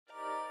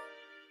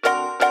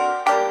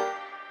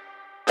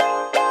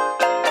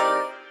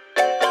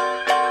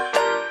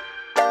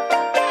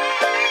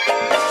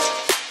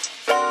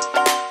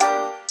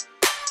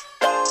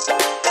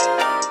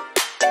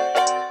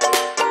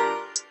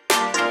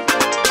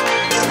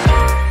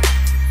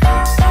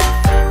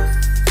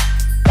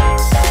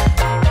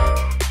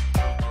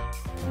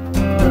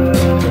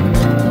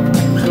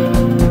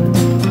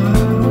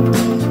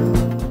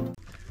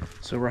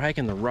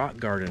hiking the Rock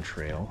Garden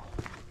Trail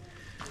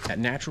at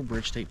Natural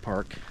Bridge State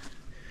Park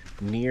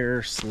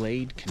near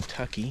Slade,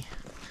 Kentucky,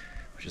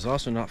 which is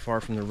also not far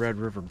from the Red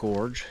River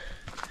Gorge.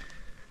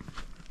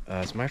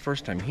 It's my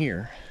first time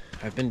here.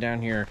 I've been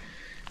down here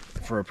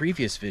for a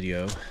previous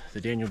video,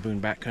 the Boone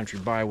Back Country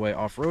Byway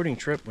off-roading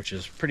trip, which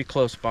is pretty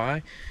close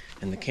by,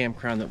 and the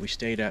campground that we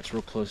stayed at is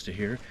real close to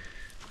here.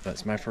 But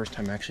it's my first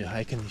time actually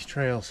hiking these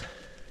trails,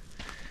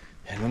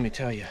 and let me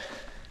tell you,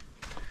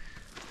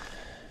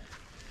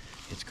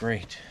 it's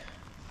great.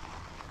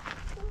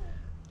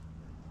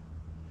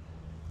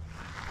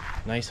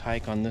 Nice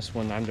hike on this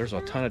one. There's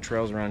a ton of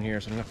trails around here,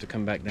 so I'm gonna have to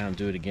come back down and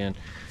do it again.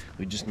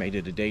 We just made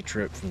it a day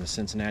trip from the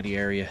Cincinnati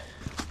area,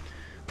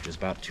 which is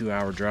about a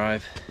 2-hour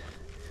drive,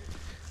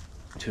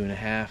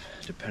 2.5,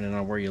 depending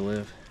on where you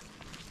live.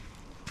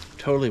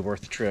 Totally worth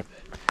the trip.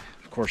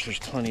 Of course, there's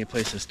plenty of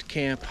places to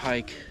camp,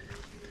 hike,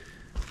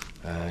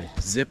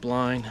 zip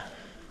line.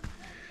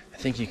 I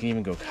think you can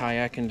even go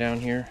kayaking down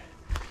here,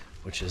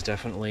 which is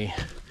definitely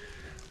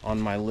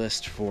on my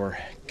list for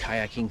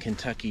Kayaking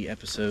Kentucky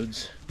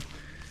episodes.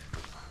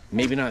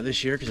 Maybe not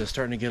this year because it's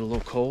starting to get a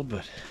little cold,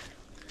 but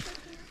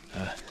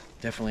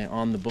definitely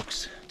on the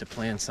books to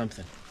plan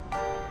something.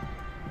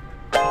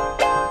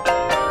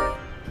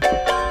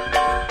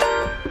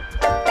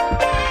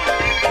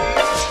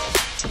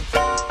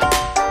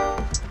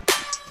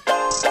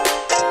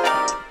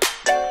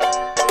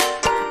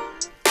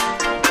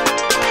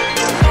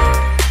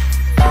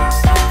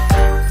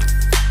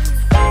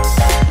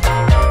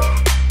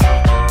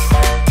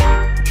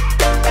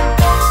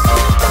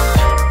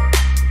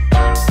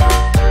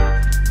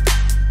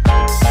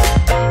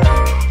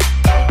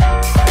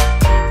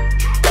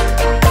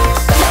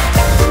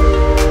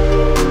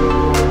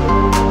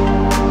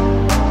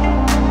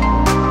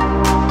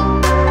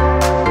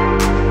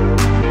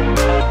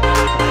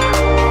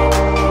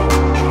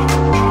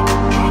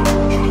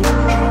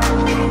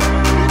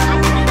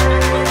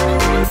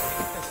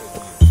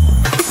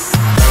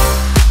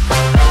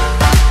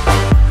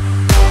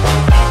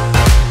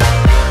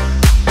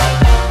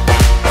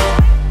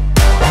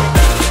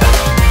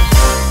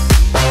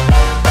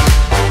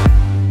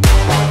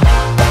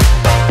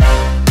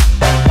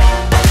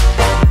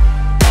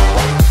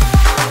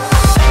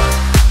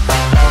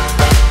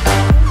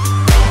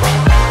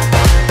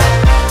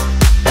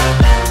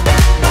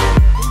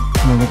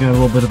 Got a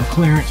little bit of a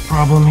clearance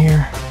problem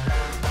here.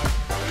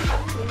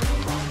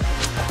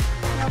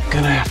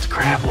 Gonna have to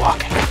crab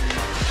walk.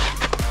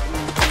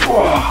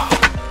 Whoa.